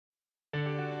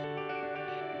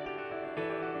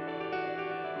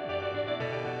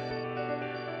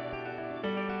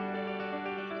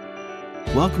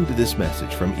Welcome to this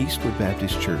message from Eastwood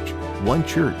Baptist Church, one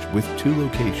church with two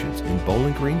locations in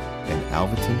Bowling Green and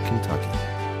Alvaton,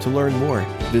 Kentucky. To learn more,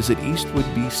 visit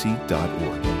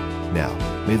eastwoodbc.org.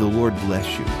 Now, may the Lord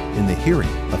bless you in the hearing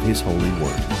of His holy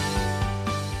word.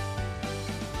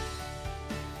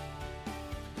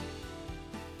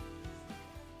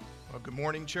 Well, good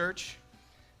morning, church.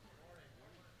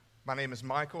 My name is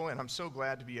Michael, and I'm so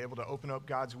glad to be able to open up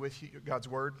God's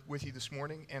Word with you this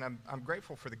morning. And I'm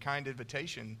grateful for the kind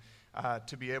invitation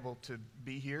to be able to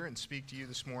be here and speak to you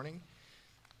this morning.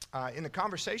 In the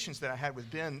conversations that I had with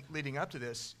Ben leading up to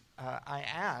this, I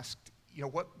asked,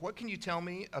 what can you tell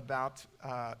me about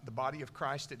the body of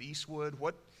Christ at Eastwood?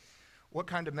 What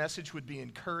kind of message would be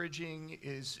encouraging?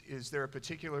 Is there a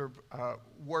particular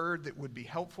word that would be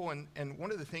helpful? And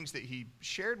one of the things that he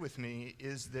shared with me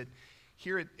is that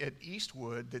here at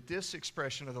Eastwood, that this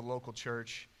expression of the local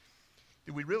church,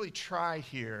 that we really try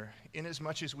here, in as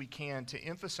much as we can, to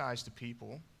emphasize to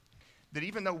people that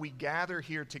even though we gather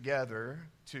here together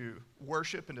to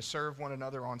worship and to serve one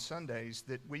another on Sundays,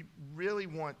 that we really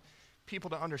want people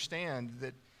to understand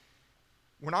that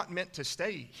we're not meant to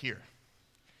stay here.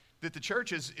 That the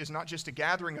church is not just a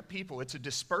gathering of people, it's a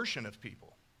dispersion of people.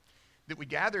 That we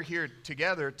gather here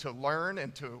together to learn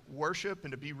and to worship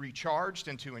and to be recharged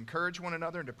and to encourage one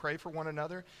another and to pray for one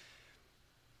another.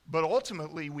 But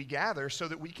ultimately, we gather so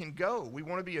that we can go. We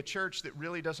want to be a church that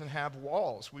really doesn't have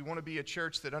walls. We want to be a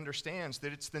church that understands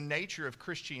that it's the nature of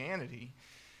Christianity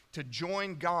to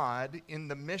join God in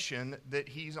the mission that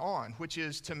He's on, which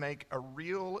is to make a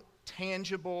real,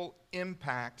 tangible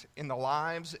impact in the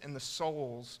lives and the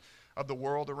souls of the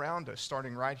world around us,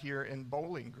 starting right here in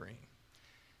Bowling Green.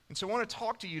 And so I want to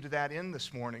talk to you to that end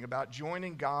this morning about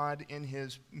joining God in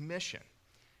His mission.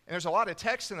 And there's a lot of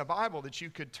texts in the Bible that you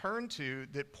could turn to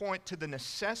that point to the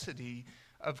necessity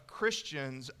of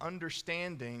Christians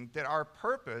understanding that our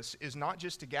purpose is not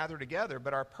just to gather together,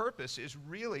 but our purpose is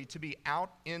really to be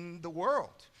out in the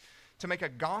world, to make a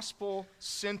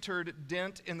gospel-centered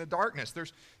dent in the darkness.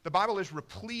 The Bible is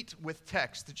replete with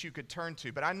texts that you could turn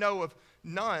to, but I know of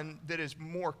none that is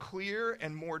more clear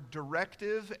and more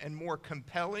directive and more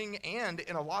compelling and,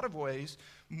 in a lot of ways,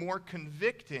 more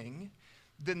convicting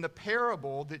than the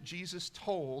parable that Jesus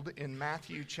told in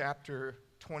Matthew chapter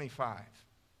 25.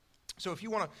 So if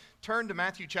you want to turn to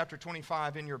Matthew chapter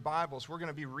 25 in your Bibles, we're going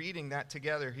to be reading that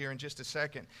together here in just a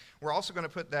second. We're also going to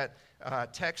put that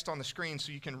text on the screen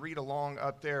so you can read along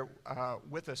up there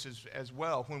with us as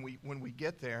well when we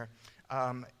get there.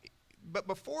 But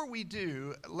before we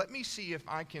do, let me see if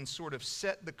I can sort of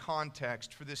set the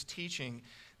context for this teaching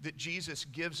that Jesus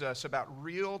gives us about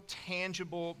real,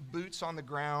 tangible,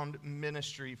 boots-on-the-ground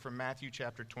ministry from Matthew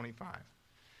chapter 25.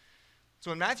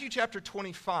 So in Matthew chapter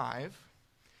 25,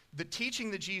 the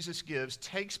teaching that Jesus gives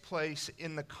takes place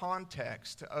in the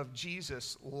context of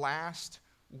Jesus' last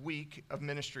week of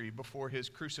ministry before His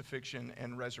crucifixion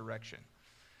and resurrection.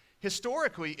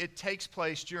 Historically, it takes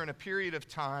place during a period of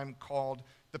time called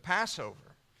the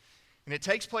Passover. And it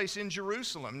takes place in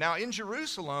Jerusalem. Now, in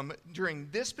Jerusalem, during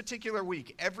this particular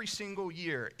week, every single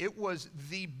year, it was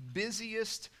the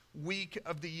busiest week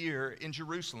of the year in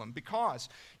Jerusalem because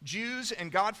Jews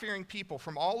and God-fearing people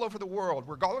from all over the world,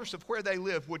 regardless of where they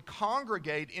live, would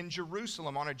congregate in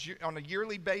Jerusalem on a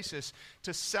yearly basis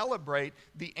to celebrate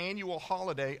the annual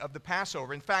holiday of the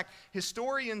Passover. In fact,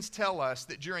 historians tell us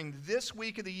that during this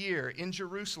week of the year in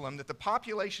Jerusalem, that the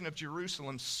population of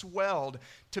Jerusalem swelled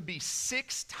to be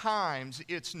 6 times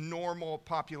its normal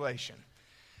population.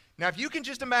 Now, if you can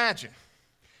just imagine,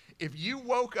 if you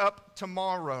woke up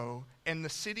tomorrow and the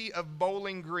city of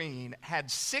Bowling Green had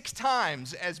 6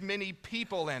 times as many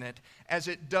people in it as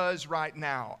it does right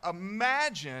now,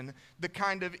 imagine the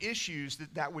kind of issues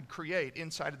that would create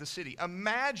inside of the city.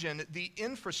 Imagine the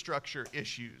infrastructure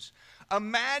issues.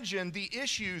 Imagine the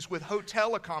issues with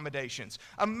hotel accommodations.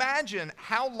 Imagine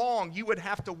how long you would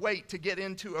have to wait to get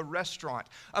into a restaurant.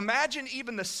 Imagine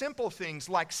even the simple things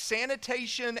like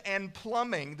sanitation and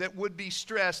plumbing that would be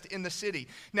stressed in the city.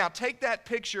 Now take that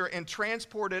picture and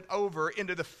transport it over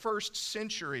into the 1st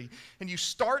century, and you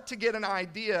start to get an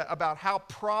idea about how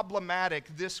problematic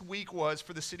this week was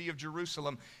for the city of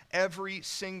Jerusalem every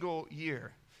single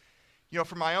year.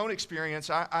 From my own experience,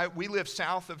 we live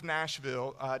south of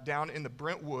Nashville, down in the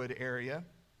Brentwood area.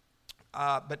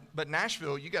 But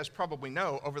Nashville, you guys probably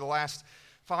know, over the last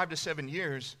 5 to 7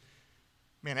 years,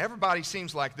 man, everybody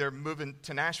seems like they're moving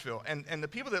to Nashville. And the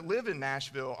people that live in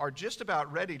Nashville are just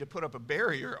about ready to put up a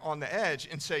barrier on the edge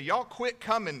and say, y'all quit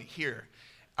coming here.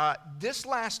 This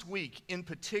last week in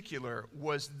particular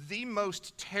was the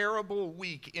most terrible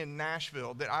week in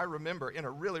Nashville that I remember in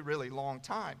a really, really long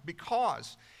time,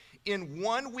 because in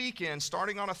one weekend,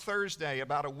 starting on a Thursday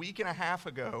about a week and a half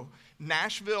ago,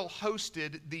 Nashville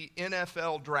hosted the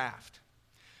NFL Draft.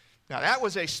 Now, that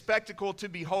was a spectacle to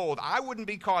behold. I wouldn't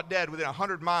be caught dead within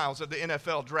 100 miles of the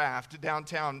NFL Draft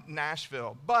downtown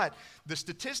Nashville. But the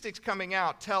statistics coming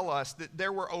out tell us that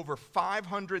there were over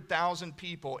 500,000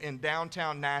 people in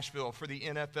downtown Nashville for the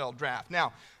NFL Draft.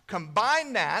 Now,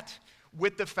 combine that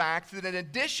with the fact that in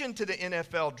addition to the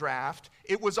NFL Draft,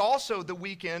 it was also the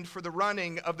weekend for the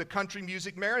running of the Country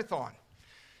Music Marathon.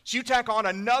 So you tack on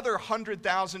another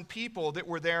 100,000 people that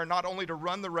were there not only to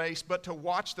run the race, but to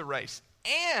watch the race.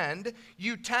 And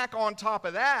you tack on top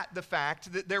of that the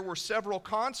fact that there were several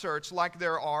concerts like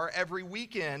there are every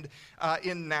weekend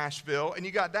in Nashville, and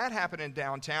you got that happening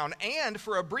downtown. And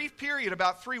for a brief period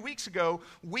about 3 weeks ago,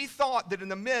 we thought that in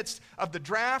the midst of the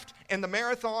draft and the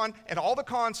marathon and all the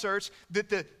concerts that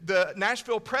the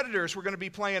Nashville Predators were going to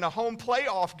be playing a home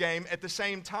playoff game at the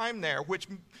same time there, which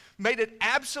made it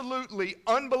absolutely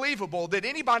unbelievable that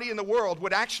anybody in the world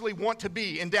would actually want to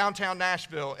be in downtown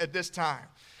Nashville at this time.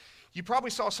 You probably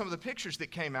saw some of the pictures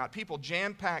that came out. People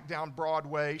jam-packed down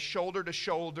Broadway, shoulder to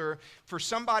shoulder. For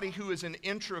somebody who is an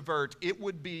introvert, it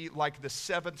would be like the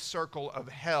seventh circle of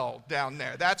hell down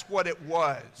there. That's what it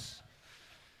was.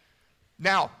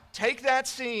 Now, take that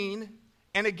scene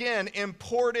and again,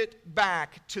 import it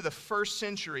back to the first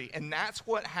century. And that's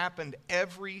what happened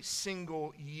every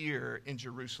single year in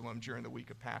Jerusalem during the week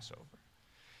of Passover.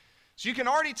 So you can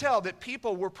already tell that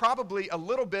people were probably a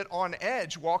little bit on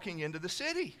edge walking into the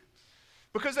city.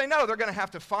 Because they know they're going to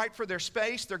have to fight for their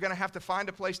space. They're going to have to find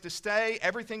a place to stay.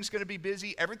 Everything's going to be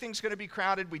busy. Everything's going to be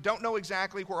crowded. We don't know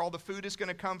exactly where all the food is going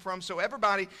to come from. So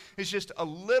everybody is just a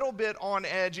little bit on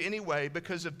edge anyway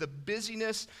because of the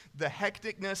busyness, the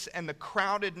hecticness, and the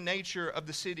crowded nature of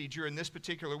the city during this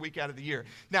particular week out of the year.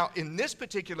 Now, in this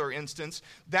particular instance,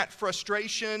 that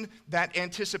frustration, that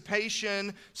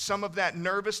anticipation, some of that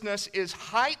nervousness is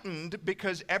heightened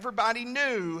because everybody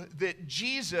knew that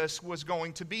Jesus was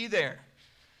going to be there.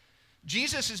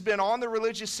 Jesus has been on the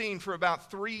religious scene for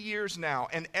about 3 years now,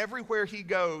 and everywhere he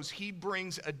goes, he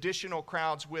brings additional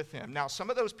crowds with him. Now, some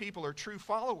of those people are true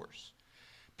followers,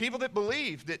 people that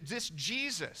believe that this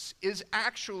Jesus is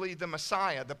actually the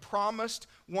Messiah, the promised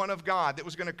one of God that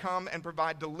was going to come and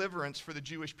provide deliverance for the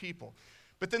Jewish people.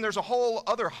 But then there's a whole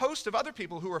other host of other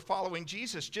people who are following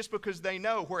Jesus just because they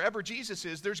know wherever Jesus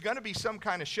is, there's going to be some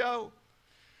kind of show.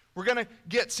 We're going to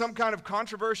get some kind of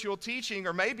controversial teaching,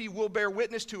 or maybe we'll bear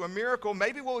witness to a miracle.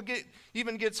 Maybe we'll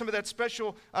even get some of that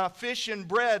special fish and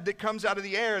bread that comes out of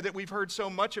the air that we've heard so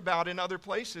much about in other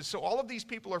places. So all of these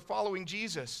people are following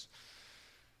Jesus.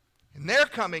 And they're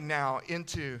coming now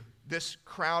into this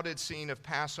crowded scene of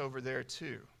Passover there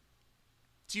too.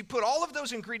 So you put all of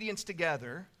those ingredients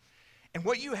together, and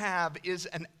what you have is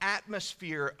an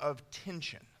atmosphere of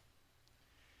tension.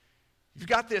 You've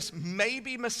got this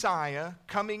maybe Messiah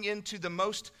coming into the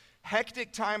most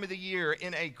hectic time of the year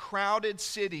in a crowded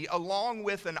city, along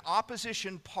with an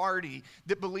opposition party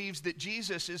that believes that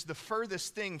Jesus is the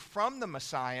furthest thing from the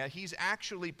Messiah. He's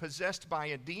actually possessed by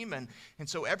a demon, and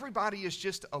so everybody is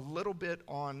just a little bit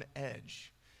on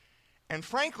edge. And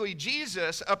frankly,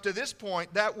 Jesus, up to this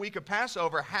point, that week of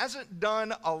Passover, hasn't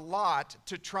done a lot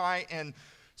to try and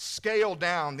scale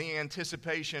down the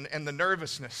anticipation and the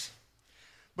nervousness.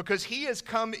 Because he has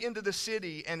come into the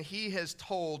city and he has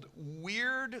told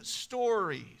weird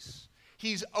stories.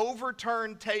 He's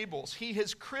overturned tables. He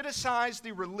has criticized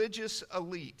the religious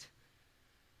elite.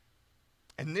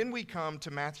 And then we come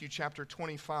to Matthew chapter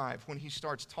 25 when he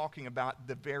starts talking about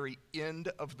the very end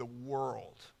of the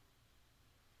world.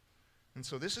 And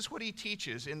so this is what he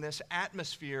teaches in this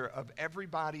atmosphere of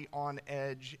everybody on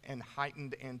edge and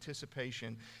heightened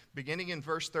anticipation. Beginning in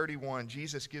verse 31,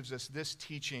 Jesus gives us this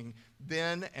teaching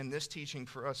then and this teaching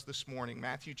for us this morning.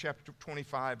 Matthew chapter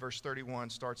 25, verse 31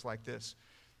 starts like this.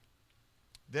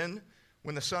 Then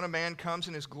when the Son of Man comes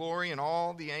in his glory and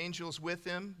all the angels with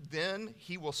him, then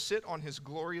he will sit on his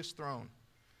glorious throne.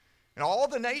 And all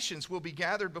the nations will be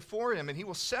gathered before him, and he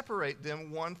will separate them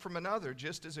one from another,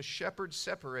 just as a shepherd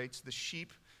separates the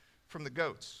sheep from the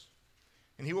goats.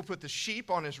 And he will put the sheep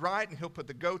on his right, and he'll put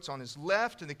the goats on his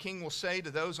left. And the king will say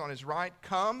to those on his right,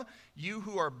 "Come, you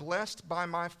who are blessed by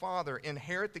my Father,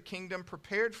 inherit the kingdom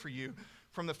prepared for you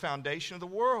from the foundation of the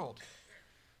world.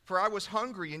 For I was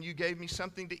hungry, and you gave me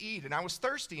something to eat, and I was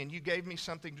thirsty, and you gave me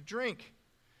something to drink.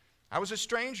 I was a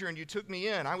stranger, and you took me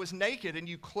in. I was naked, and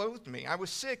you clothed me. I was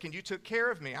sick, and you took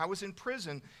care of me. I was in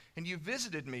prison, and you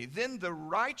visited me." Then the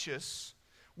righteous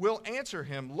will answer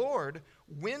him, "Lord,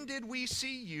 when did we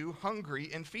see you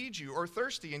hungry and feed you, or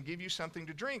thirsty and give you something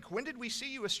to drink? When did we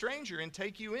see you a stranger and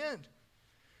take you in?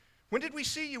 When did we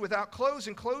see you without clothes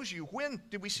and clothe you? When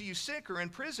did we see you sick or in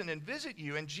prison and visit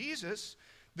you?" And Jesus,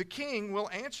 the King, will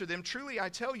answer them, "Truly I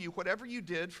tell you, whatever you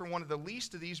did for one of the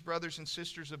least of these brothers and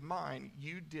sisters of mine,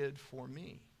 you did for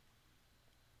me."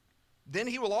 Then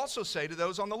he will also say to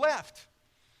those on the left,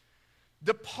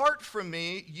 "Depart from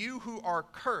me, you who are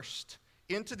cursed,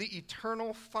 into the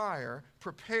eternal fire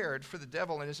prepared for the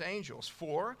devil and his angels.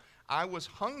 For I was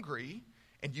hungry,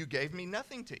 and you gave me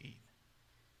nothing to eat.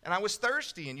 And I was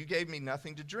thirsty, and you gave me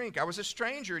nothing to drink. I was a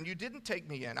stranger, and you didn't take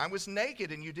me in. I was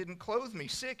naked, and you didn't clothe me,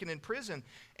 sick and in prison,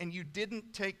 and you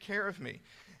didn't take care of me."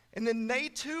 And then they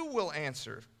too will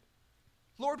answer,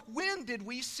 "Lord, when did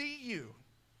we see you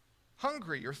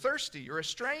hungry or thirsty or a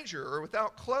stranger or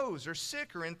without clothes or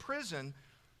sick or in prison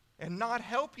and not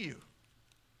help you?"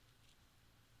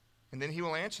 And then he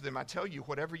will answer them, "I tell you,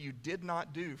 whatever you did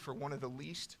not do for one of the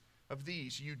least of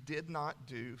these, you did not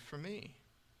do for me."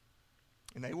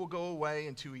 And they will go away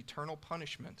into eternal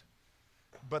punishment,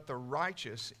 but the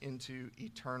righteous into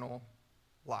eternal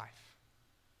life.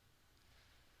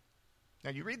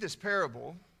 Now you read this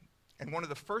parable, and one of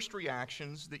the first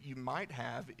reactions that you might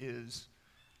have is,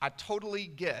 I totally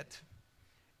get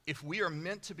if we are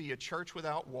meant to be a church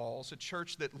without walls, a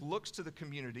church that looks to the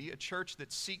community, a church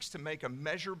that seeks to make a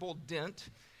measurable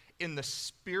dent in the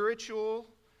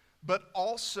spiritual but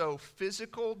also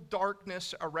physical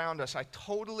darkness around us. I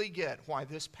totally get why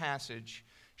this passage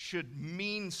should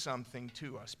mean something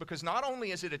to us. Because not only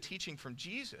is it a teaching from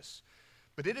Jesus,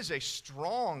 but it is a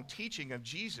strong teaching of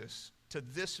Jesus to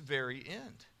this very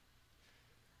end.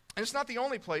 And it's not the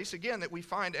only place, again, that we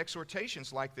find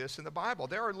exhortations like this in the Bible.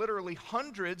 There are literally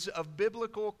hundreds of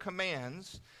biblical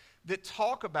commands that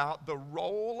talk about the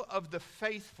role of the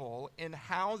faithful in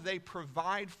how they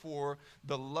provide for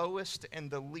the lowest and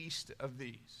the least of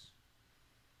these.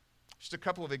 Just a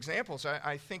couple of examples.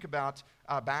 I think about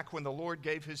back when the Lord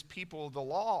gave his people the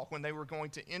law, when they were going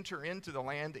to enter into the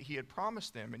land that he had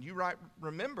promised them. And you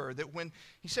remember that when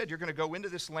he said, "You're going to go into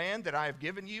this land that I have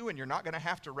given you, and you're not going to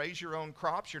have to raise your own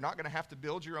crops, you're not going to have to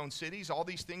build your own cities, all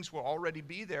these things will already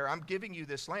be there. I'm giving you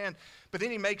this land." But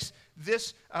then he makes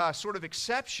this sort of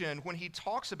exception when he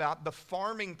talks about the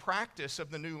farming practice of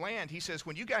the new land. He says,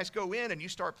 when you guys go in and you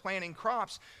start planting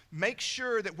crops, make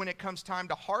sure that when it comes time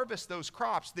to harvest those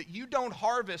crops, that you don't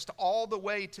harvest all the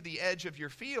way to the edge of your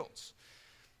fields.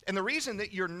 And the reason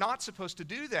that you're not supposed to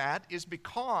do that is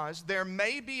because there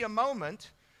may be a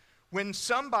moment when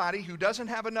somebody who doesn't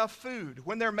have enough food,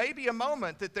 when there may be a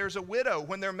moment that there's a widow,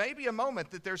 when there may be a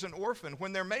moment that there's an orphan,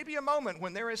 when there may be a moment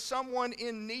when there is someone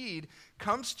in need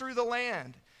comes through the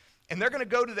land, and they're going to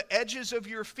go to the edges of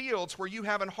your fields where you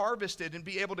haven't harvested and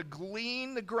be able to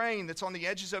glean the grain that's on the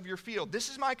edges of your field. This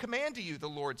is my command to you, the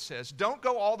Lord says. Don't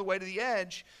go all the way to the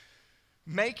edge.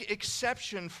 Make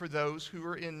exception for those who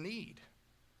are in need.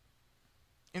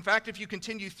 In fact, if you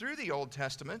continue through the Old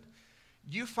Testament,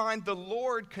 you find the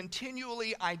Lord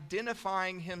continually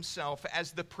identifying himself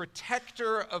as the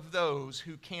protector of those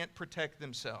who can't protect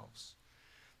themselves.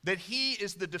 That he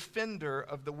is the defender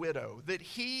of the widow. That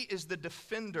he is the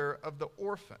defender of the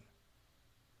orphan.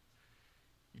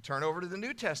 You turn over to the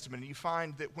New Testament and you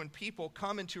find that when people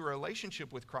come into a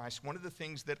relationship with Christ, one of the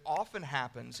things that often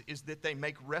happens is that they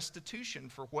make restitution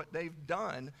for what they've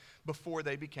done before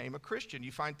they became a Christian.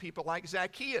 You find people like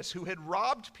Zacchaeus, who had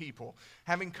robbed people,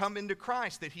 having come into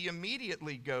Christ, that he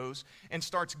immediately goes and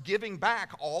starts giving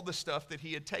back all the stuff that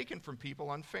he had taken from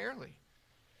people unfairly.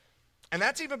 And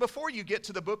that's even before you get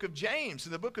to the book of James.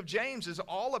 And the book of James is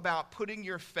all about putting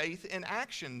your faith in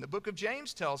action. The book of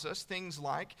James tells us things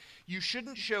like, you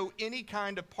shouldn't show any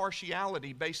kind of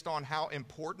partiality based on how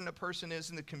important a person is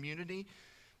in the community,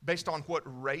 based on what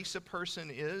race a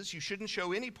person is. You shouldn't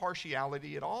show any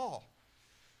partiality at all.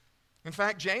 In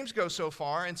fact, James goes so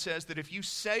far and says that if you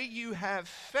say you have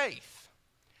faith,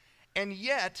 and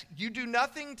yet you do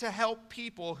nothing to help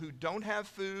people who don't have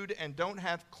food and don't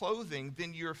have clothing,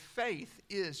 then your faith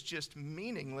is just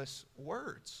meaningless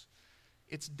words.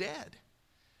 It's dead.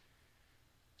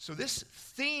 So this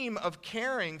theme of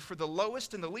caring for the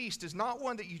lowest and the least is not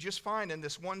one that you just find in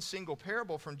this one single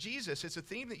parable from Jesus. It's a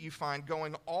theme that you find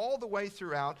going all the way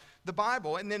throughout the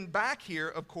Bible. And then back here,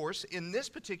 of course, in this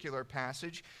particular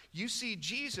passage, you see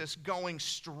Jesus going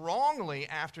strongly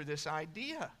after this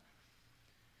idea.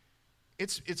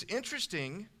 It's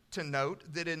interesting to note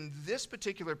that in this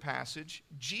particular passage,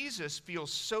 Jesus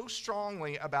feels so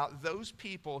strongly about those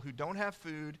people who don't have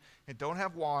food and don't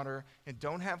have water and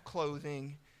don't have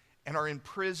clothing and are in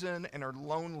prison and are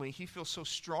lonely. He feels so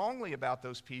strongly about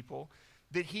those people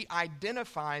that he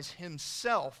identifies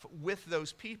himself with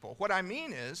those people. What I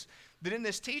mean is that in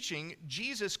this teaching,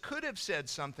 Jesus could have said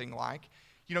something like,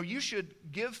 You should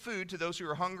give food to those who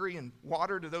are hungry and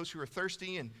water to those who are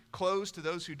thirsty and clothes to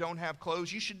those who don't have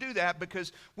clothes. You should do that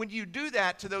because when you do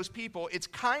that to those people, it's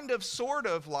kind of sort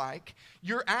of like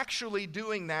you're actually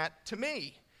doing that to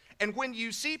me. And when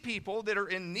you see people that are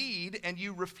in need and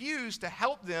you refuse to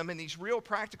help them in these real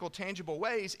practical, tangible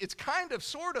ways, it's kind of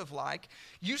sort of like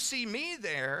you see me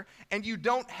there and you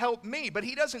don't help me. But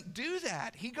he doesn't do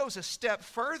that. He goes a step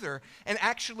further and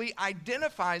actually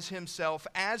identifies himself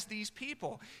as these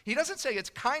people. He doesn't say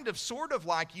it's kind of sort of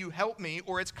like you help me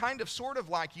or it's kind of sort of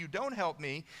like you don't help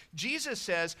me. Jesus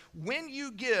says when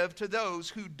you give to those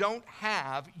who don't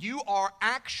have, you are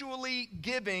actually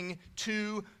giving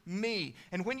to me.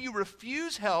 And when you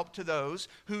refuse help to those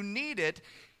who need it,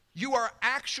 you are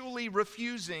actually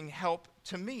refusing help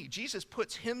to me. Jesus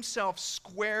puts himself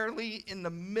squarely in the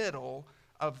middle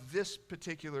of this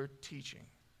particular teaching.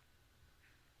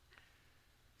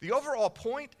 The overall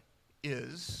point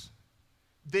is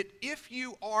that if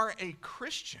you are a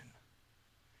Christian,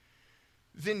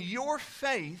 then your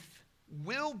faith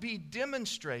will be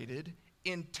demonstrated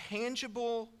in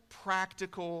tangible,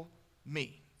 practical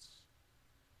means.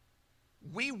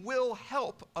 We will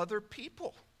help other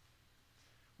people.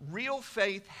 Real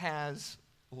faith has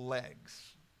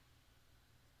legs.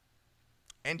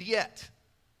 And yet,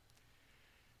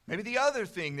 maybe the other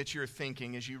thing that you're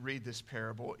thinking as you read this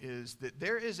parable is that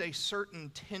there is a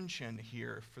certain tension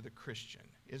here for the Christian,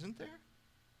 isn't there?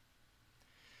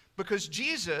 Because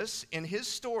Jesus, in his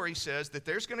story, says that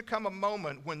there's going to come a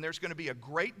moment when there's going to be a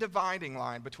great dividing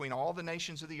line between all the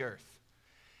nations of the earth.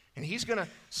 And he's going to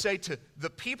say to the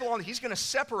people he's going to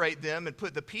separate them and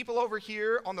put the people over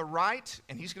here on the right,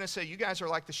 and he's going to say, you guys are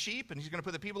like the sheep, and he's going to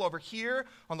put the people over here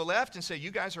on the left and say,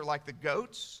 you guys are like the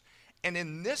goats. And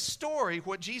in this story,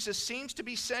 what Jesus seems to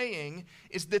be saying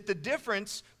is that the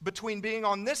difference between being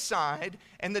on this side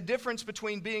and the difference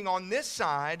between being on this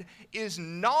side is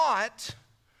not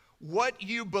what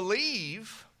you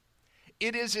believe,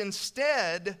 it is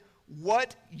instead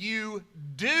what you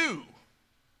do.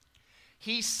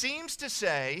 He seems to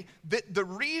say that the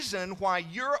reason why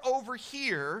you're over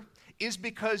here is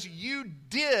because you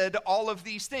did all of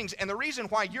these things. And the reason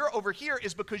why you're over here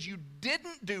is because you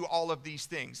didn't do all of these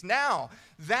things. Now,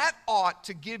 that ought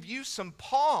to give you some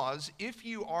pause if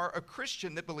you are a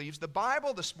Christian that believes the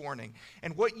Bible this morning.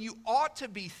 And what you ought to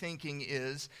be thinking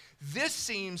is, this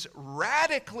seems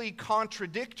radically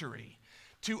contradictory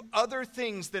to other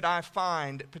things that I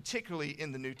find, particularly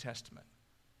in the New Testament.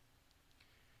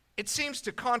 It seems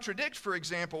to contradict, for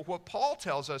example, what Paul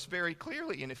tells us very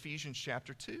clearly in Ephesians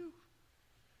chapter 2.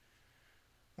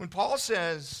 When Paul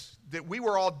says that we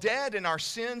were all dead in our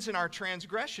sins and our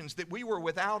transgressions, that we were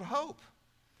without hope.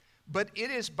 But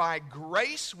it is by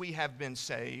grace we have been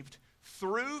saved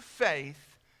through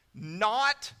faith,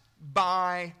 not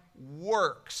by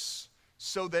works,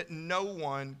 so that no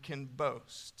one can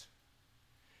boast.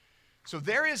 So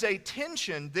there is a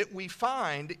tension that we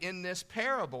find in this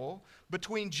parable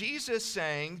between Jesus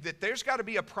saying that there's got to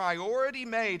be a priority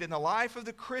made in the life of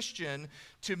the Christian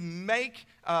to make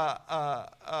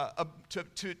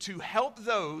to help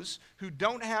those who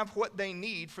don't have what they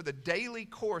need for the daily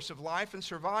course of life and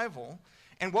survival,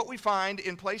 and what we find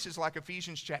in places like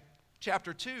Ephesians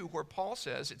chapter 2, where Paul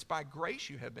says it's by grace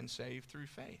you have been saved through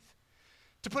faith.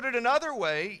 To put it another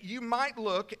way, you might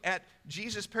look at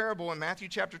Jesus' parable in Matthew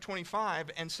chapter 25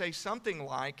 and say something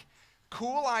like,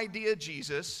 cool idea,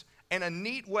 Jesus, and a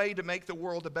neat way to make the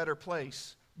world a better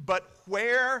place. But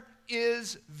where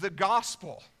is the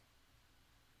gospel?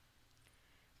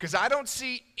 Because I don't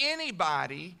see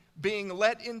anybody being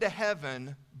let into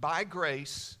heaven by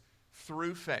grace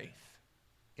through faith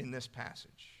in this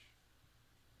passage.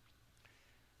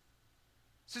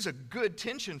 This is a good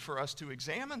tension for us to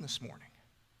examine this morning.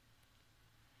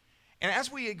 And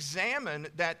as we examine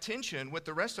that tension with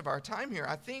the rest of our time here,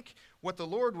 I think what the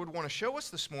Lord would want to show us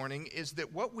this morning is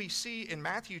that what we see in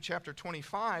Matthew chapter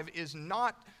 25 is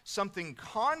not something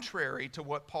contrary to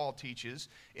what Paul teaches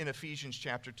in Ephesians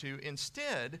chapter 2.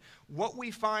 Instead, what we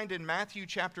find in Matthew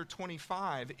chapter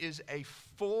 25 is a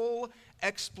full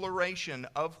exploration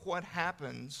of what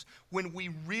happens when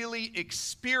we really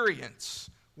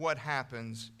experience what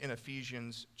happens in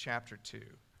Ephesians chapter 2.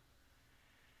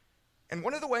 And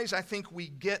one of the ways I think we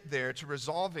get there to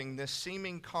resolving this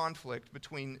seeming conflict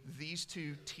between these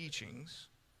two teachings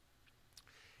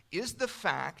is the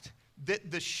fact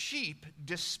that the sheep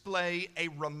display a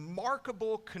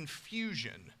remarkable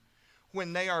confusion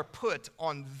when they are put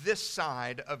on this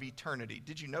side of eternity.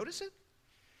 Did you notice it?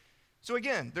 So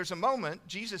again, there's a moment,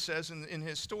 Jesus says in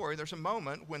his story, there's a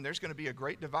moment when there's going to be a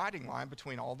great dividing line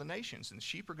between all the nations. And the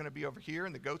sheep are going to be over here,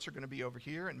 and the goats are going to be over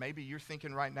here. And maybe you're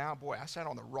thinking right now, boy, I sat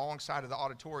on the wrong side of the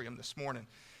auditorium this morning.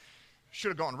 Should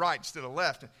have gone right instead of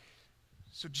left.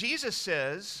 So Jesus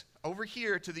says over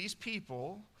here to these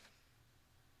people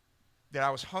that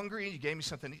I was hungry, and you gave me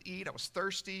something to eat. I was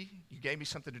thirsty, you gave me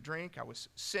something to drink. I was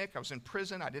sick, I was in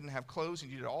prison, I didn't have clothes,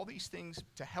 and you did all these things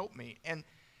to help me. And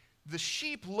the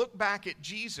sheep look back at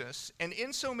Jesus, and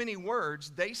in so many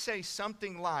words, they say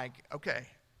something like, okay,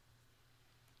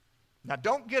 now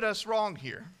don't get us wrong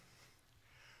here,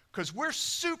 because we're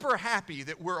super happy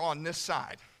that we're on this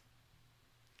side.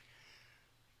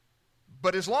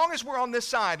 But as long as we're on this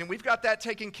side and we've got that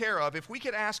taken care of, if we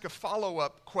could ask a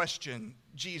follow-up question,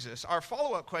 Jesus, our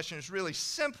follow-up question is really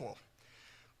simple.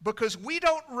 Because we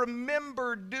don't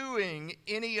remember doing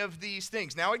any of these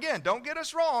things. Now again, don't get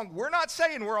us wrong. We're not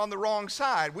saying we're on the wrong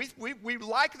side. We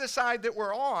like the side that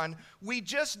we're on. We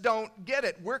just don't get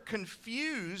it. We're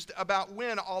confused about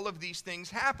when all of these things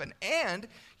happen. And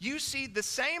you see the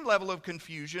same level of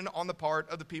confusion on the part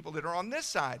of the people that are on this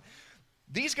side.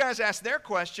 These guys asked their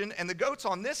question, and the goats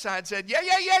on this side said,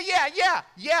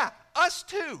 yeah, us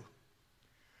too.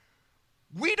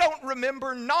 We don't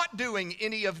remember not doing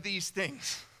any of these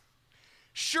things.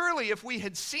 Surely if we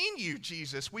had seen you,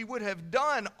 Jesus, we would have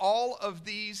done all of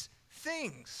these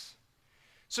things.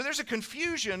 So there's a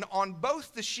confusion on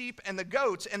both the sheep and the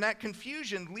goats, and that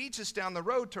confusion leads us down the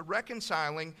road to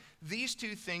reconciling these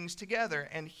two things together.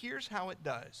 And here's how it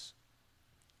does.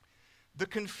 The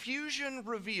confusion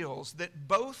reveals that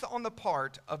both on the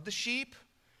part of the sheep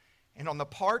and on the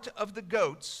part of the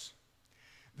goats,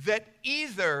 that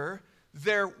either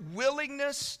their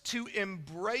willingness to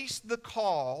embrace the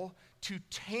call to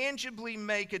tangibly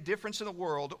make a difference in the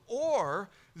world, or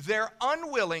their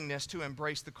unwillingness to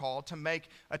embrace the call to make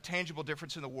a tangible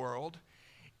difference in the world,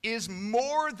 is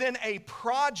more than a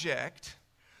project,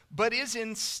 but is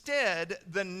instead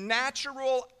the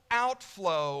natural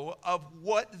outflow of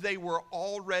what they were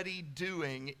already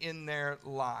doing in their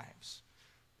lives.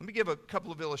 Let me give a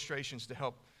couple of illustrations to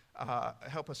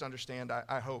help us understand,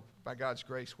 I hope, by God's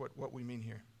grace, what we mean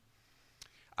here.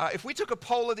 If we took a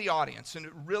poll of the audience, and a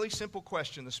really simple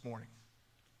question this morning.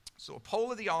 So a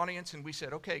poll of the audience, and we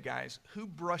said, okay, guys, who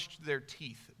brushed their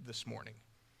teeth this morning?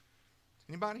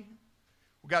 Anybody?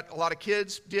 We got a lot of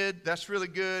kids did. That's really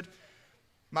good.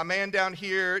 My man down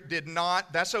here did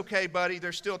not. That's okay, buddy.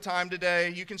 There's still time today.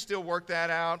 You can still work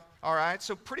that out. All right?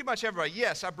 So pretty much everybody,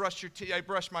 yes, I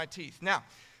brushed my teeth. Now,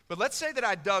 but let's say that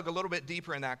I dug a little bit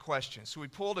deeper in that question. So we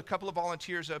pulled a couple of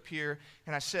volunteers up here,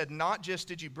 and I said, not just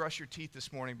did you brush your teeth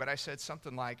this morning, but I said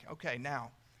something like, okay,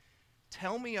 now,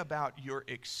 tell me about your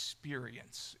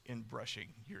experience in brushing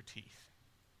your teeth.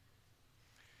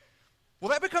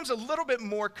 Well, that becomes a little bit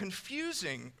more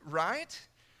confusing, right?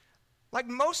 Like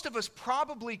most of us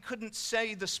probably couldn't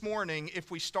say this morning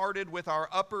if we started with our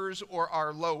uppers or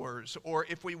our lowers, or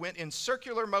if we went in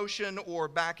circular motion or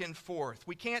back and forth.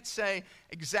 We can't say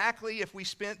exactly if we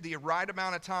spent the right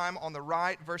amount of time on the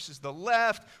right versus the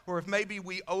left, or if maybe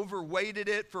we overweighted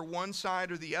it for one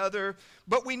side or the other.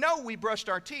 But we know we brushed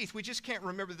our teeth. We just can't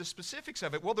remember the specifics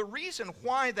of it. Well, the reason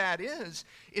why that is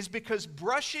because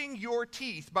brushing your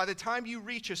teeth by the time you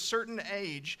reach a certain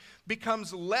age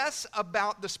becomes less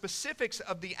about the specifics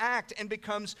of the act and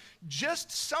becomes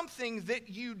just something that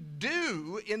you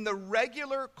do in the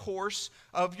regular course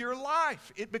of your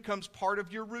life. It becomes part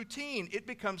of your routine. It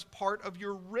becomes part of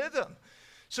your rhythm.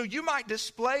 So you might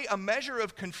display a measure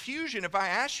of confusion if I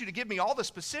asked you to give me all the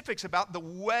specifics about the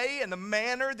way and the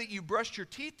manner that you brushed your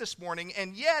teeth this morning,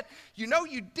 and yet you know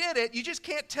you did it, you just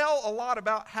can't tell a lot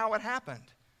about how it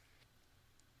happened.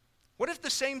 What if the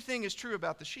same thing is true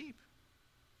about the sheep?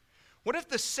 What if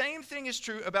the same thing is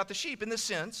true about the sheep in the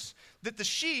sense that the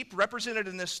sheep represented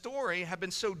in this story have been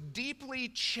so deeply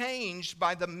changed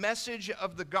by the message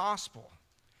of the gospel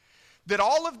that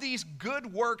all of these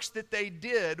good works that they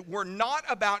did were not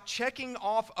about checking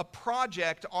off a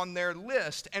project on their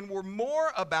list and were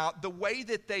more about the way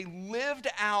that they lived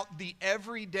out the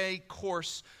everyday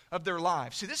course of their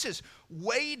lives. See, this is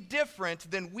way different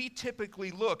than we typically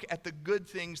look at the good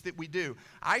things that we do.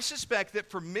 I suspect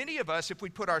that for many of us, if we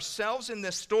put ourselves in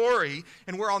this story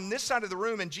and we're on this side of the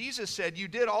room and Jesus said, you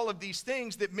did all of these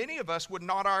things, that many of us would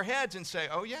nod our heads and say,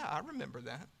 oh yeah, I remember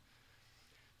that.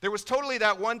 There was totally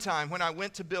that one time when I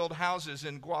went to build houses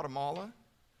in Guatemala.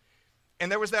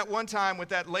 And there was that one time with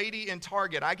that lady in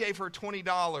Target. I gave her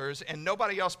 $20 and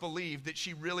nobody else believed that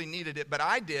she really needed it. But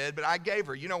I did, but I gave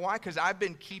her. You know why? Because I've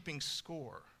been keeping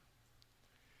score.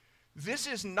 This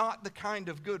is not the kind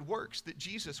of good works that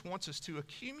Jesus wants us to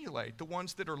accumulate, the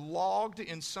ones that are logged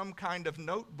in some kind of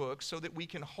notebook so that we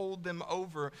can hold them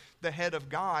over the head of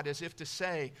God as if to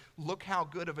say, look how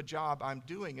good of a job I'm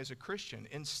doing as a Christian.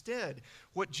 Instead,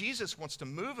 what Jesus wants to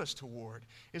move us toward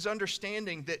is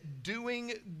understanding that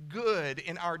doing good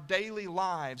in our daily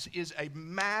lives is a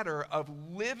matter of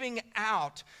living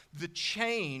out the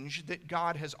change that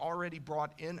God has already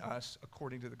brought in us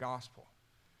according to the gospel.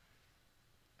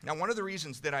 Now, one of the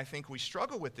reasons that I think we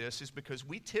struggle with this is because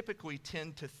we typically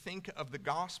tend to think of the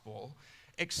gospel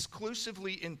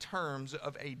exclusively in terms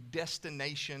of a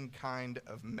destination kind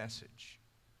of message.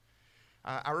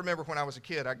 I remember when I was a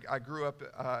kid, I grew up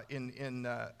in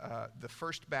the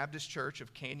First Baptist Church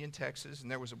of Canyon, Texas, and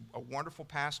there was a wonderful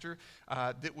pastor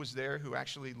that was there who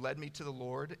actually led me to the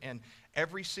Lord. And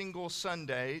every single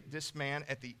Sunday, this man,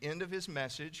 at the end of his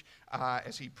message,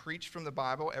 as he preached from the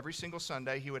Bible, every single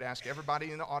Sunday, he would ask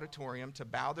everybody in the auditorium to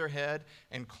bow their head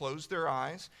and close their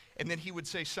eyes. And then he would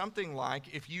say something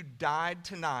like, if you died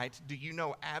tonight, do you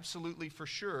know absolutely for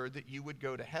sure that you would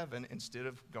go to heaven instead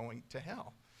of going to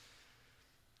hell?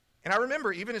 And I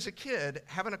remember, even as a kid,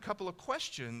 having a couple of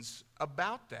questions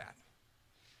about that.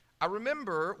 I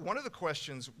remember one of the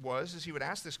questions was, as he would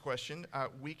ask this question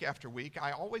week after week,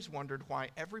 I always wondered why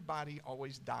everybody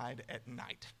always died at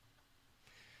night.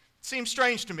 It seems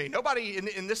strange to me. Nobody,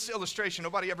 in this illustration,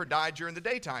 nobody ever died during the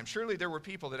daytime. Surely there were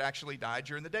people that actually died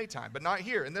during the daytime, but not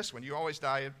here in this one. You always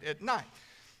die at night.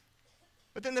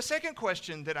 But then the second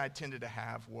question that I tended to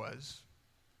have was,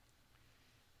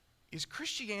 is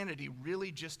Christianity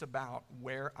really just about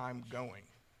where I'm going?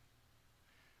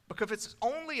 Because if it's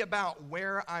only about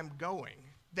where I'm going,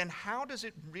 then how does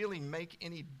it really make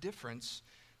any difference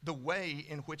the way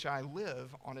in which I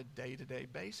live on a day-to-day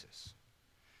basis?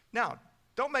 Now,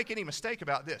 don't make any mistake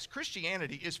about this.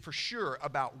 Christianity is for sure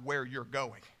about where you're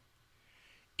going.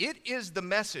 It is the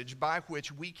message by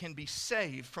which we can be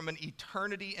saved from an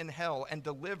eternity in hell and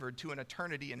delivered to an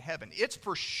eternity in heaven. It's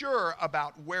for sure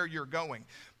about where you're going.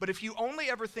 But if you only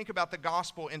ever think about the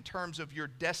gospel in terms of your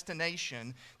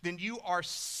destination, then you are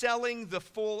selling the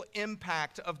full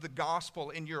impact of the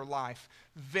gospel in your life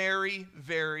very,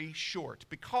 very short.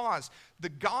 Because the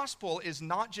gospel is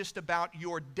not just about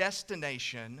your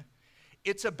destination,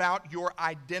 it's about your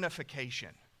identification.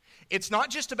 It's not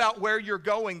just about where you're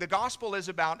going. The gospel is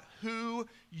about who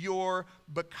you're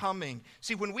becoming.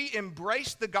 See, when we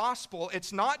embrace the gospel,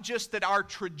 it's not just that our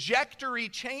trajectory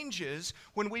changes.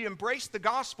 When we embrace the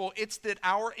gospel, it's that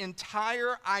our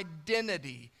entire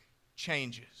identity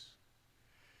changes.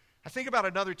 I think about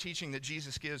another teaching that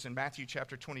Jesus gives in Matthew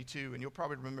chapter 22, and you'll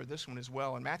probably remember this one as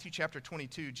well. In Matthew chapter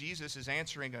 22, Jesus is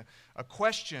answering a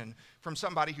question from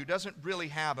somebody who doesn't really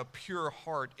have a pure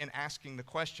heart in asking the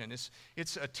question.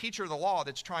 It's a teacher of the law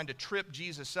that's trying to trip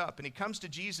Jesus up, and he comes to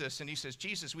Jesus and he says,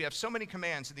 Jesus, we have so many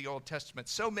commands in the Old Testament,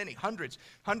 so many, hundreds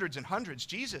and hundreds,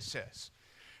 Jesus says.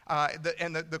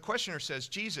 The questioner says,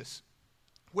 Jesus,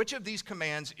 which of these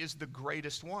commands is the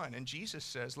greatest one? And Jesus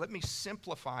says, let me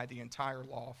simplify the entire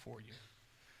law for you.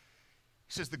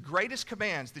 He says the greatest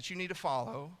commands that you need to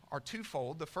follow are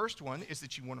twofold. The first one is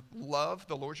that you want to love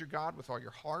the Lord your God with all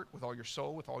your heart, with all your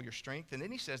soul, with all your strength. And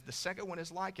then he says the second one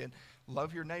is like it,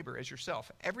 love your neighbor as yourself.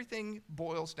 Everything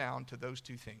boils down to those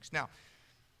two things. Now,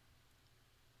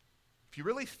 if you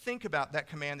really think about that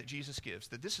command that Jesus gives,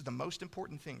 that this is the most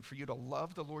important thing for you to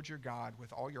love the Lord your God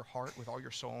with all your heart, with all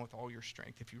your soul, and with all your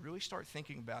strength. If you really start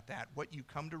thinking about that, what you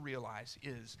come to realize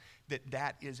is that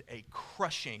that is a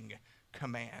crushing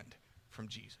command from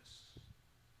Jesus.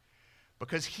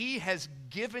 Because he has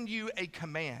given you a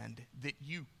command that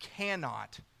you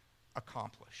cannot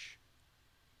accomplish.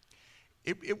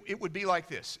 It would be like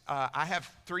this. I have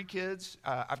 3 kids.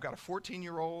 I've got a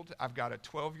 14-year-old, I've got a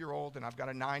 12-year-old, and I've got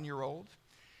a 9-year-old.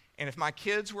 And if my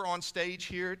kids were on stage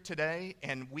here today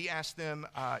and we asked them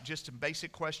just some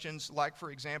basic questions, like,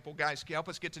 for example, guys, help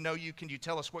us get to know you. Can you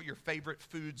tell us what your favorite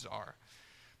foods are?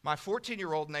 My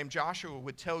 14-year-old named Joshua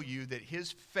would tell you that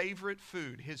his favorite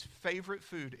food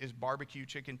is barbecue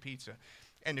chicken pizza.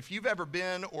 And if you've ever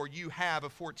been or you have a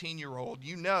 14-year-old,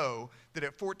 you know that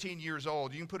at 14 years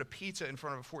old, you can put a pizza in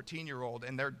front of a 14-year-old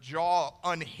and their jaw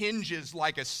unhinges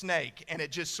like a snake and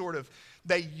it just sort of,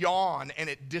 they yawn and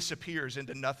it disappears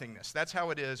into nothingness. That's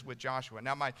how it is with Joshua.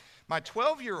 Now, my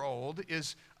 12-year-old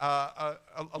is a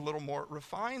little more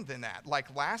refined than that.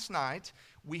 Like last night,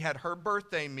 we had her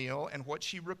birthday meal, and what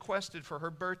she requested for her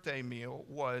birthday meal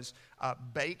was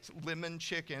baked lemon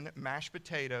chicken, mashed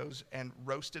potatoes, and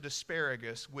roasted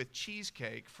asparagus with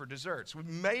cheesecake for dessert. So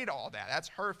we made all that. That's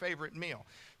her favorite meal.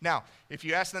 Now, if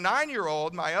you ask the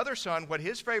 9-year-old, my other son, what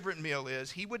his favorite meal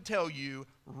is, he would tell you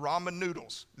ramen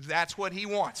noodles. That's what he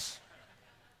wants.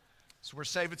 So we're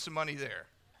saving some money there.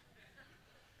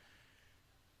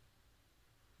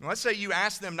 Now, let's say you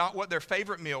ask them not what their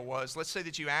favorite meal was. Let's say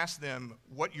that you ask them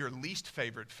what your least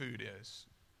favorite food is.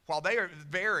 While they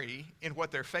vary in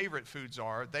what their favorite foods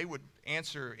are, they would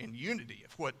answer in unity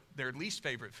of what their least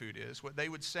favorite food is. What they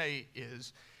would say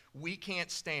is, we can't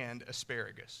stand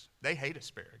asparagus. They hate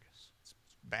asparagus. It's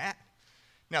bad.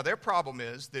 Now, their problem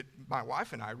is that my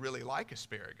wife and I really like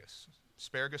asparagus.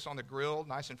 Asparagus on the grill,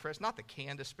 nice and fresh. Not the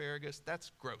canned asparagus.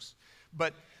 That's gross.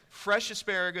 But fresh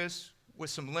asparagus with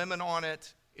some lemon on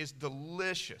it is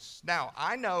delicious. Now,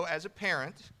 I know as a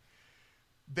parent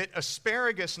that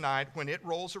asparagus night, when it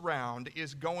rolls around,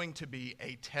 is going to be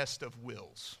a test of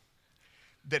wills.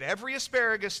 That every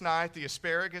asparagus night, the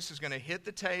asparagus is going to hit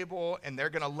the table, and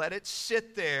they're going to let it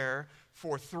sit there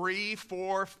for 3,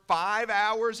 4, 5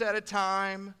 hours at a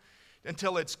time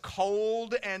until it's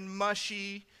cold and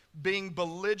mushy, being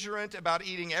belligerent about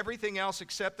eating everything else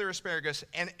except their asparagus.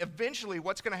 And eventually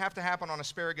what's going to happen on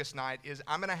asparagus night is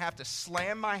I'm going to have to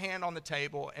slam my hand on the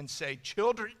table and say,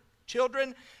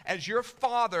 Children, as your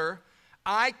father,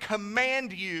 I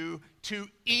command you to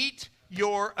eat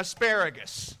your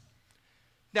asparagus.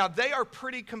 Now, they are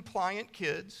pretty compliant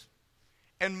kids,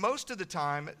 and most of the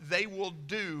time, they will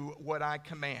do what I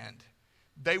command.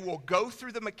 They will go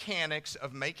through the mechanics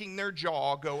of making their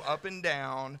jaw go up and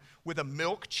down with a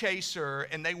milk chaser,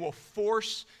 and they will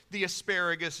force the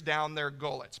asparagus down their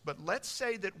gullets. But let's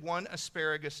say that one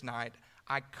asparagus night,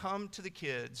 I come to the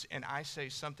kids and I say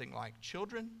something like,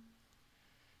 Children,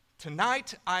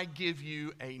 tonight I give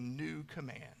you a new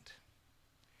command.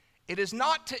 It is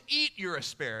not to eat your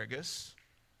asparagus.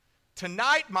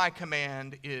 Tonight my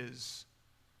command is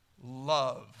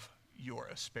love your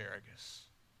asparagus.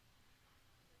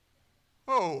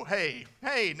 Oh, hey,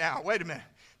 now, wait a minute.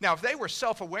 Now, if they were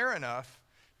self-aware enough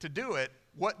to do it,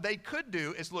 what they could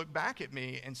do is look back at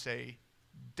me and say,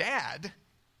 Dad,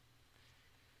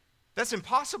 that's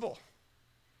impossible.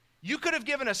 You could have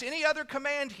given us any other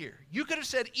command here. You could have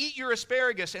said, eat your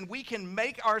asparagus, and we can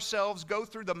make ourselves go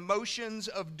through the motions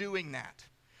of doing that.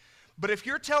 But if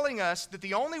you're telling us that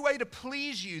the only way to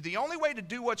please you, the only way to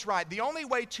do what's right, the only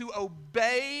way to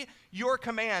obey your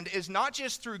command is not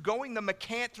just through going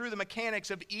through the mechanics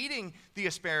of eating the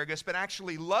asparagus, but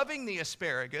actually loving the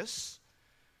asparagus,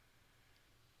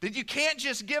 then you can't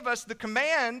just give us the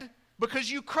command because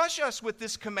you crush us with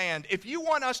this command. If you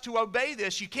want us to obey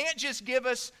this, you can't just give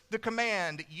us the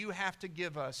command. You have to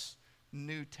give us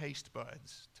new taste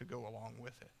buds to go along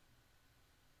with it.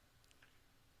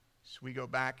 So we go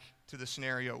back to the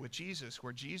scenario with Jesus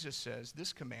where Jesus says,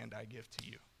 this command I give to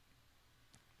you.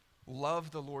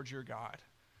 Love the Lord your God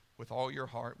with all your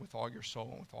heart, with all your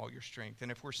soul, and with all your strength.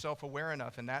 And if we're self-aware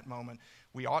enough in that moment,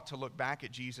 we ought to look back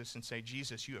at Jesus and say,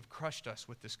 Jesus, you have crushed us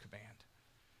with this command.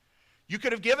 You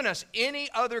could have given us any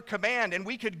other command, and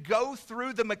we could go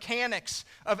through the mechanics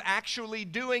of actually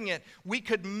doing it. We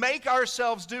could make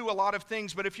ourselves do a lot of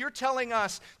things, but if you're telling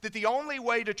us that the only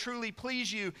way to truly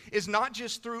please you is not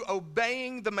just through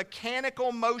obeying the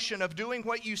mechanical motion of doing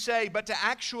what you say, but to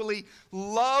actually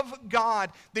love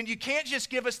God, then you can't just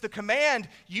give us the command.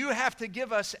 You have to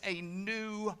give us a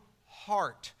new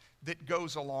heart that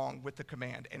goes along with the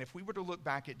command. And if we were to look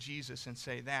back at Jesus and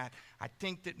say that, I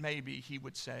think that maybe he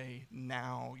would say,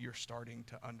 now you're starting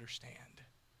to understand.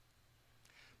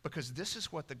 Because this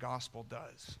is what the gospel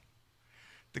does.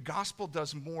 The gospel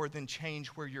does more than change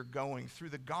where you're going. Through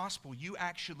the gospel, you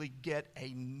actually get a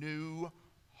new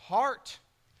heart.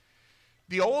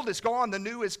 The old is gone, the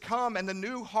new is come, and the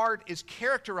new heart is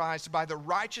characterized by the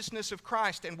righteousness of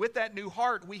Christ. And with that new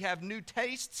heart, we have new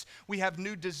tastes, we have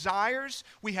new desires,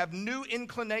 we have new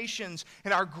inclinations.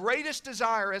 And our greatest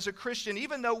desire as a Christian,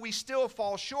 even though we still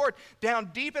fall short,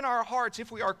 down deep in our hearts,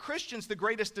 if we are Christians, the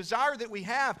greatest desire that we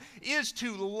have is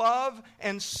to love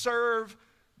and serve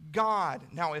God.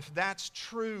 Now, if that's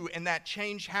true and that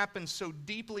change happens so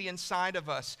deeply inside of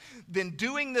us, then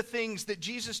doing the things that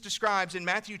Jesus describes in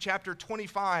Matthew chapter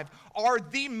 25 are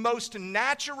the most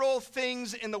natural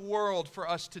things in the world for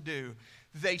us to do.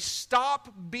 They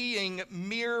stop being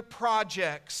mere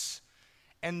projects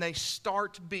and they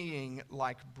start being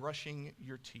like brushing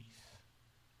your teeth.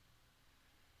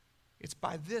 It's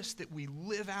by this that we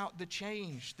live out the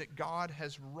change that God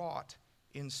has wrought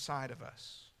inside of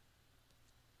us.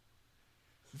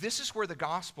 This is where the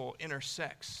gospel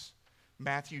intersects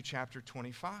Matthew chapter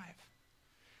 25.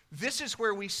 This is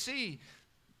where we see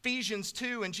Ephesians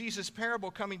 2 and Jesus' parable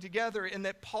coming together, and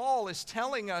that Paul is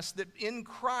telling us that in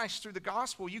Christ, through the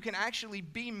gospel, you can actually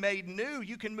be made new.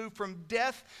 You can move from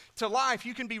death to life.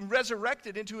 You can be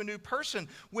resurrected into a new person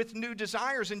with new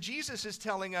desires. And Jesus is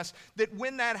telling us that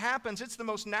when that happens, it's the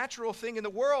most natural thing in the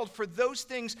world for those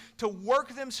things to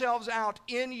work themselves out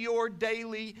in your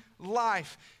daily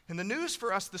life. And the news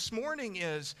for us this morning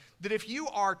is that if you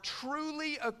are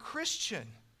truly a Christian,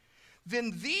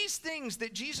 then these things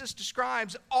that Jesus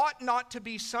describes ought not to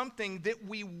be something that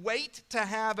we wait to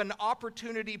have an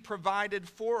opportunity provided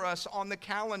for us on the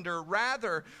calendar.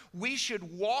 Rather, we should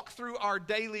walk through our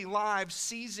daily lives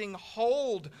seizing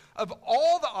hold of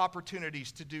all the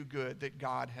opportunities to do good that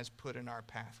God has put in our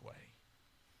pathway.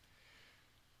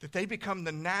 That they become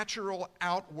the natural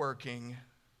outworking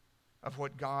of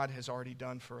what God has already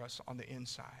done for us on the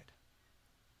inside.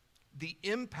 The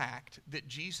impact that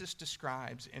Jesus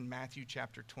describes in Matthew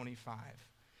chapter 25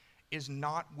 is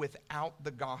not without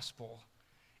the gospel.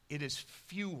 It is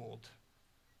fueled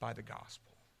by the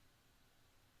gospel.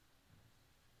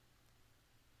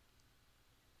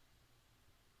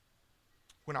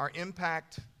 When our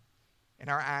impact and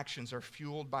our actions are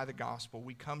fueled by the gospel,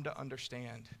 we come to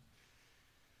understand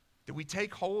that we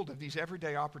take hold of these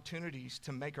everyday opportunities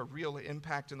to make a real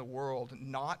impact in the world,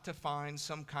 not to find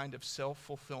some kind of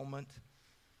self-fulfillment,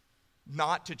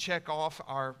 not to check off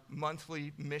our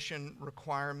monthly mission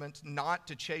requirement, not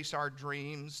to chase our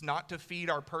dreams, not to feed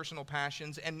our personal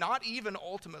passions, and not even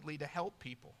ultimately to help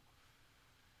people.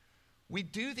 We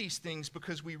do these things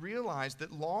because we realize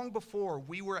that long before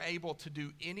we were able to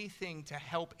do anything to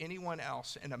help anyone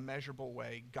else in a measurable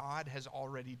way, God has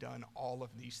already done all of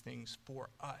these things for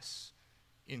us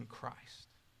in Christ.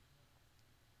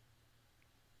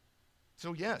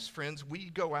 So yes, friends, we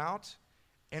go out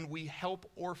and we help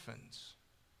orphans.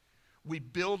 We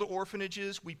build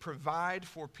orphanages. We provide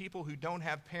for people who don't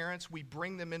have parents. We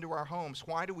bring them into our homes.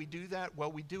 Why do we do that?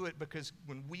 Well, we do it because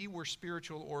when we were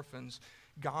spiritual orphans,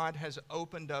 God has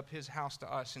opened up his house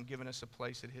to us and given us a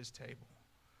place at his table.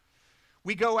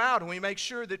 We go out and we make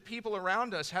sure that people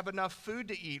around us have enough food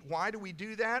to eat. Why do we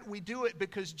do that? We do it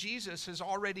because Jesus has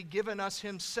already given us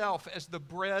himself as the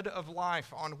bread of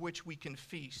life on which we can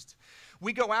feast.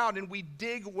 We go out and we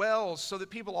dig wells so that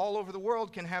people all over the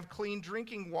world can have clean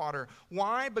drinking water.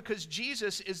 Why? Because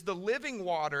Jesus is the living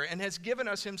water and has given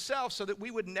us himself so that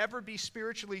we would never be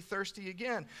spiritually thirsty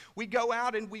again. We go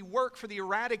out and we work for the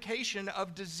eradication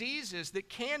of diseases that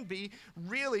can be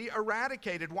really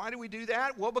eradicated. Why do we do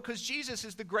that? Well, because Jesus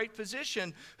is the great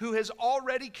physician who has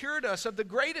already cured us of the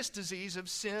greatest disease of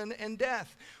sin and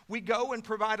death. We go and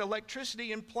provide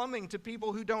electricity and plumbing to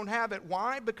people who don't have it.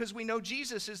 Why? Because we know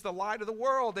Jesus is the light of the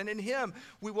world, and in him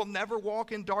we will never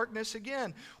walk in darkness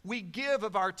again. We give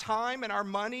of our time and our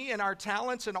money and our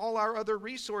talents and all our other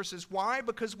resources. Why?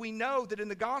 Because we know that in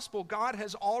the gospel God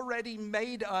has already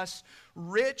made us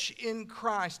rich in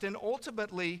Christ, and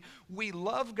ultimately we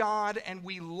love God and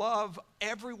we love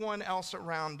everyone else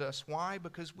around us. Why?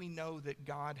 Because we know that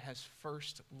God has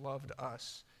first loved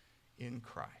us in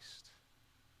Christ.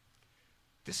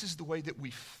 This is the way that we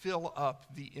fill up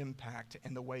the impact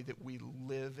and the way that we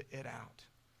live it out.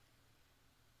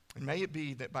 And may it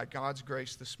be that by God's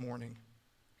grace this morning,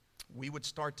 we would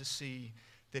start to see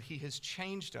that he has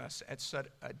changed us at such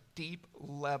a deep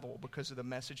level because of the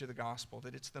message of the gospel,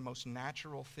 that it's the most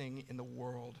natural thing in the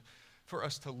world for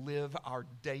us to live our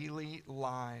daily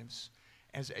lives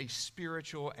as a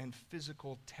spiritual and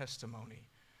physical testimony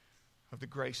of the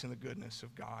grace and the goodness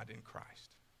of God in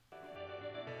Christ.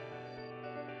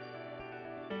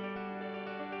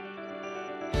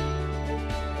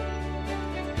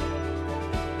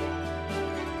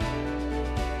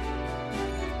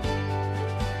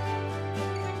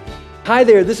 Hi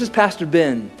there, this is Pastor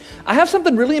Ben. I have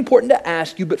something really important to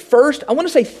ask you, but first, I want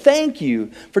to say thank you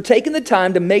for taking the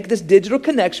time to make this digital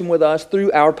connection with us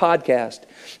through our podcast.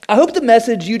 I hope the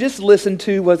message you just listened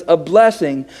to was a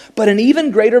blessing, but an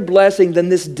even greater blessing than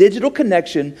this digital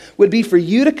connection would be for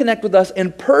you to connect with us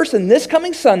in person this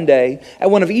coming Sunday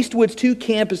at one of Eastwood's 2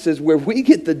 campuses where we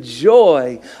get the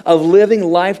joy of living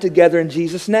life together in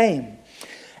Jesus' name.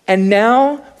 And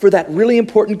now for that really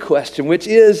important question, which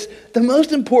is the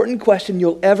most important question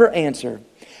you'll ever answer.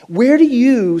 Where do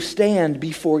you stand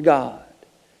before God?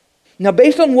 Now,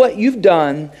 based on what you've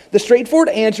done, the straightforward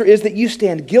answer is that you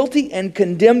stand guilty and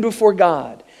condemned before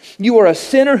God. You are a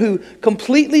sinner who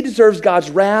completely deserves God's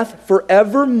wrath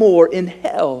forevermore in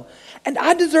hell. And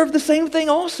I deserve the same thing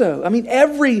also. I mean,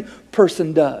 every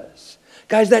person does.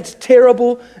 Guys, that's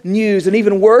terrible news. And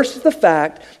even worse is the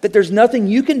fact that there's nothing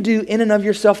you can do in and of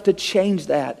yourself to change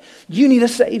that. You need a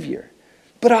Savior.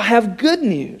 But I have good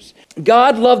news.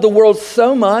 God loved the world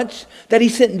so much that he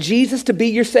sent Jesus to be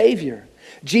your Savior.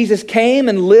 Jesus came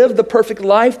and lived the perfect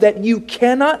life that you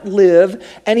cannot live,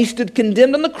 and he stood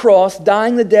condemned on the cross,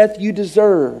 dying the death you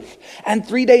deserve. And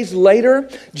 3 days later,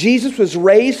 Jesus was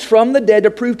raised from the dead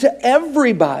to prove to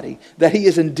everybody that he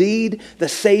is indeed the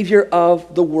Savior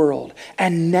of the world.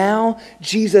 And now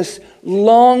Jesus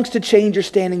longs to change your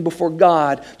standing before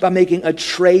God by making a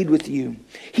trade with you.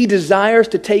 He desires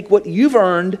to take what you've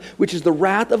earned, which is the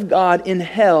wrath of God in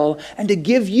hell, and to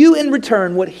give you in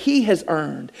return what he has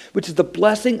earned, which is the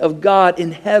blessing of God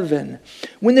in heaven.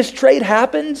 When this trade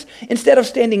happens, instead of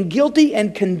standing guilty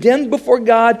and condemned before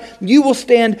God, you will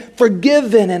stand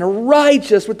forgiven and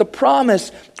righteous with the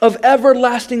promise of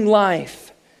everlasting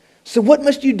life. So what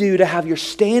must you do to have your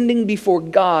standing before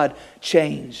God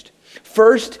changed?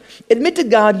 First, admit to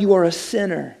God you are a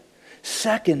sinner.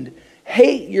 Second,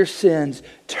 hate your sins,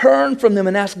 turn from them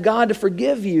and ask God to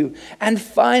forgive you. And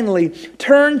finally,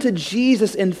 turn to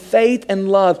Jesus in faith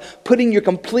and love, putting your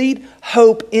complete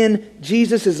hope in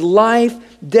Jesus' life,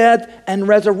 death, and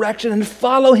resurrection, and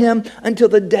follow him until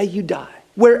the day you die.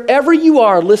 Wherever you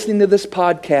are listening to this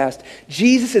podcast,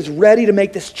 Jesus is ready to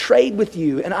make this trade with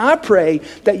you. And I pray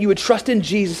that you would trust in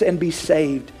Jesus and be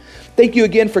saved. Thank you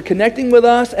again for connecting with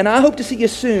us, and I hope to see you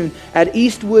soon at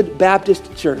Eastwood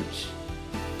Baptist Church.